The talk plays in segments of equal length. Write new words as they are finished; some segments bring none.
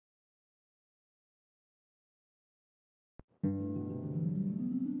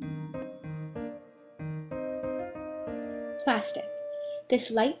Plastic. This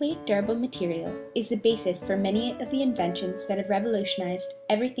lightweight, durable material is the basis for many of the inventions that have revolutionized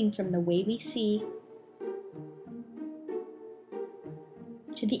everything from the way we see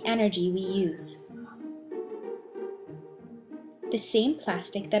to the energy we use. The same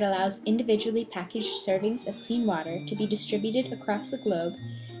plastic that allows individually packaged servings of clean water to be distributed across the globe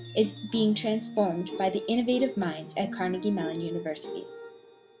is being transformed by the innovative minds at Carnegie Mellon University.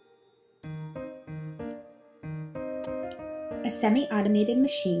 A semi-automated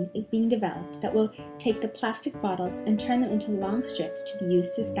machine is being developed that will take the plastic bottles and turn them into long strips to be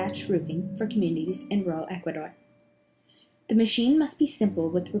used as thatch roofing for communities in rural Ecuador. The machine must be simple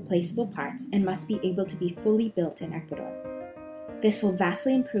with replaceable parts and must be able to be fully built in Ecuador. This will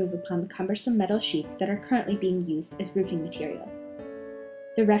vastly improve upon the cumbersome metal sheets that are currently being used as roofing material.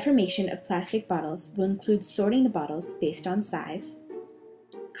 The reformation of plastic bottles will include sorting the bottles based on size,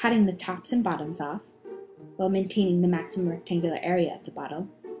 cutting the tops and bottoms off, while maintaining the maximum rectangular area of the bottle,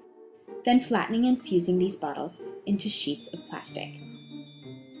 then flattening and fusing these bottles into sheets of plastic.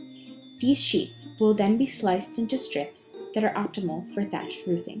 These sheets will then be sliced into strips that are optimal for thatched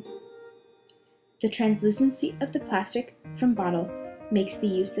roofing. The translucency of the plastic from bottles makes the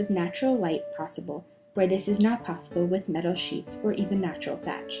use of natural light possible where this is not possible with metal sheets or even natural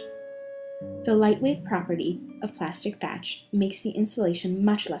thatch. The lightweight property of plastic thatch makes the installation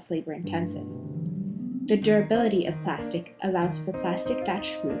much less labor-intensive. The durability of plastic allows for plastic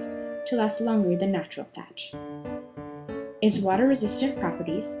thatched roofs to last longer than natural thatch. Its water-resistant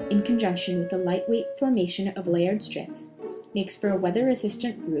properties, in conjunction with the lightweight formation of layered strips, makes for a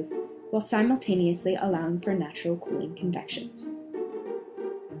weather-resistant roof while simultaneously allowing for natural cooling convections.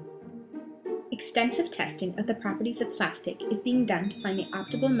 Extensive testing of the properties of plastic is being done to find the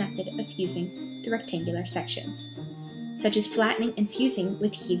optimal method of fusing the rectangular sections, such as flattening and fusing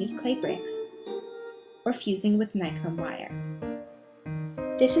with heated clay bricks, or fusing with nichrome wire.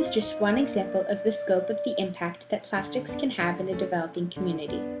 This is just one example of the scope of the impact that plastics can have in a developing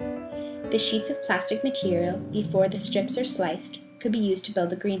community. The sheets of plastic material before the strips are sliced could be used to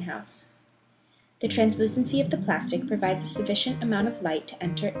build a greenhouse. The translucency of the plastic provides a sufficient amount of light to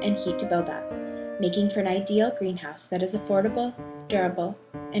enter and heat to build up, making for an ideal greenhouse that is affordable, durable,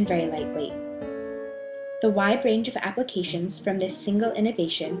 and very lightweight. The wide range of applications from this single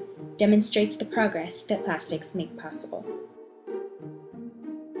innovation demonstrates the progress that plastics make possible.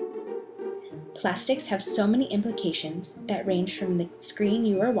 Plastics have so many implications that range from the screen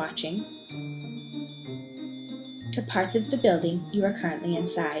you are watching to parts of the building you are currently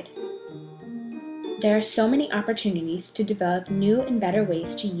inside. There are so many opportunities to develop new and better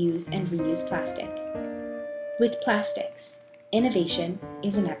ways to use and reuse plastic. With plastics, innovation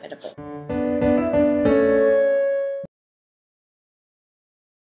is inevitable.